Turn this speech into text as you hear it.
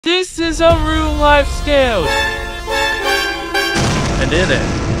is a real life scale. And in it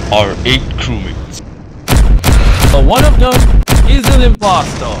are 8 crewmates. But one of them is an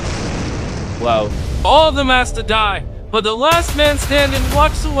impostor. Well, all of them has to die, but the last man standing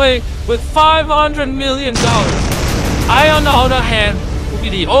walks away with $500 million. I, on the other hand, will be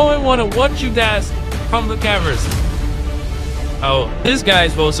the only one to watch you dance from the cameras. Oh, this guy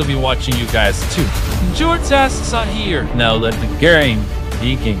is supposed to be watching you guys too. Your tasks are here. Now let the game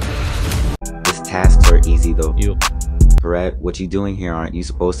begin. These tasks are easy though. You. Brett, what you doing here? Aren't you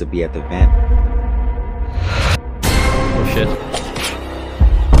supposed to be at the vent? Oh shit.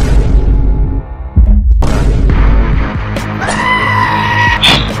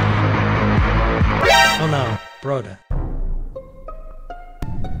 Oh no, Broda.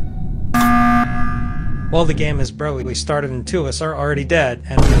 Well, the game is broke. We started and 2 of us are already dead,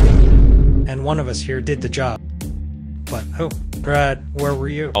 and one of us here did the job. But, oh, Brad, where were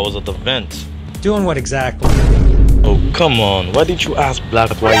you? I was at the vent. Doing what exactly? Oh, come on. Why didn't you ask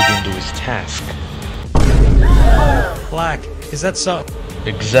Black why he didn't do his task? Black, is that so?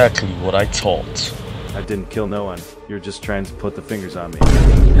 Exactly what I thought. I didn't kill no one. You're just trying to put the fingers on me.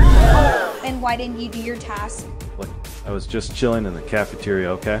 And why didn't you do your task? Look, I was just chilling in the cafeteria,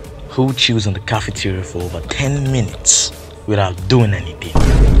 okay? Who chills in the cafeteria for over 10 minutes without doing anything?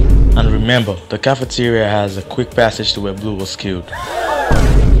 And remember, the cafeteria has a quick passage to where Blue was killed.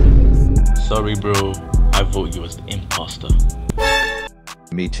 Sorry bro, I vote you as the imposter.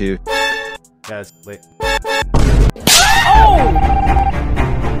 Me too. Guys, wait.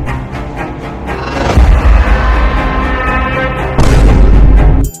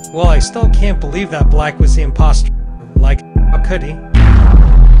 Well, I still can't believe that Black was the imposter. Like, how could he?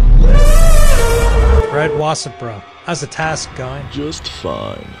 Red Wassip, bro. How's the task going? Just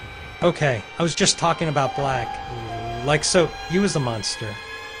fine. Okay, I was just talking about Black. Like, so, you was the monster.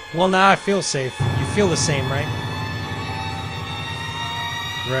 Well, now I feel safe. You feel the same, right?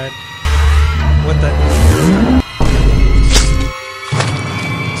 Red. What the?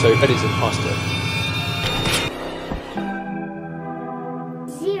 So, Eddie's imposter.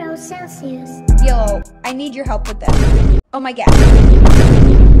 0 Celsius. Yellow, I need your help with this. Oh my god.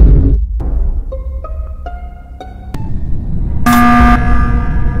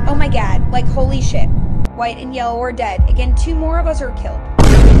 Oh my god, like holy shit. White and yellow are dead. Again, 2 more of us are killed.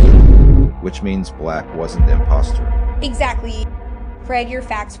 Which means Black wasn't the imposter. Exactly. Fred, your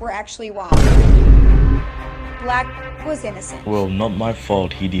facts were actually wrong. Black was innocent. Well, not my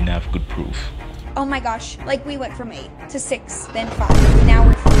fault he didn't have good proof. Oh my gosh, like we went from 8 to 6, then 5. Now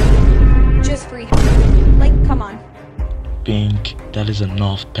we're 3. Just 3. Like, come on. Pink, that is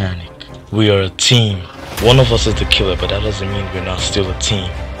enough panic. We are a team. One of us is the killer, but that doesn't mean we're not still a team.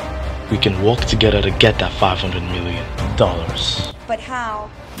 We can work together to get that $500 million. But how?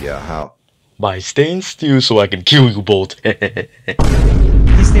 Yeah, how? By staying still so I can kill you both.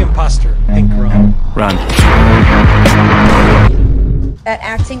 He's the imposter. Pink, run. Run. That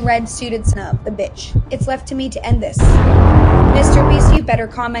acting red suited snub, the bitch. It's left to me to end this. Mr. Beast, you better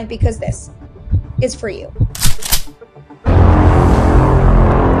comment because this is for you.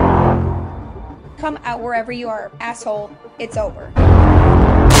 Come out wherever you are, asshole. It's over.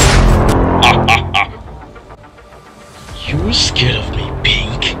 You're scared of me,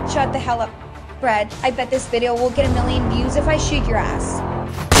 Pink. Shut the hell up. Brad, I bet this video will get 1 million views if I shoot your ass.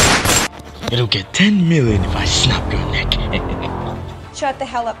 It'll get 10 million if I snap your neck. Shut the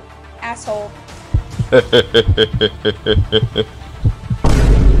hell up, asshole.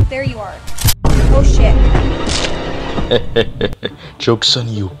 There you are. Oh shit. Joke's on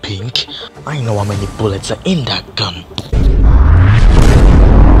you, Pink. I know how many bullets are in that gun.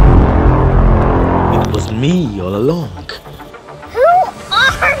 It was me all along. Who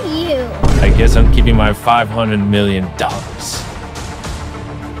are you? I guess I'm keeping my $500 million.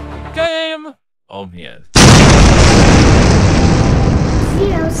 Game! Oh man.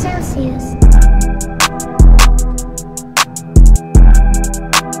 0 Celsius.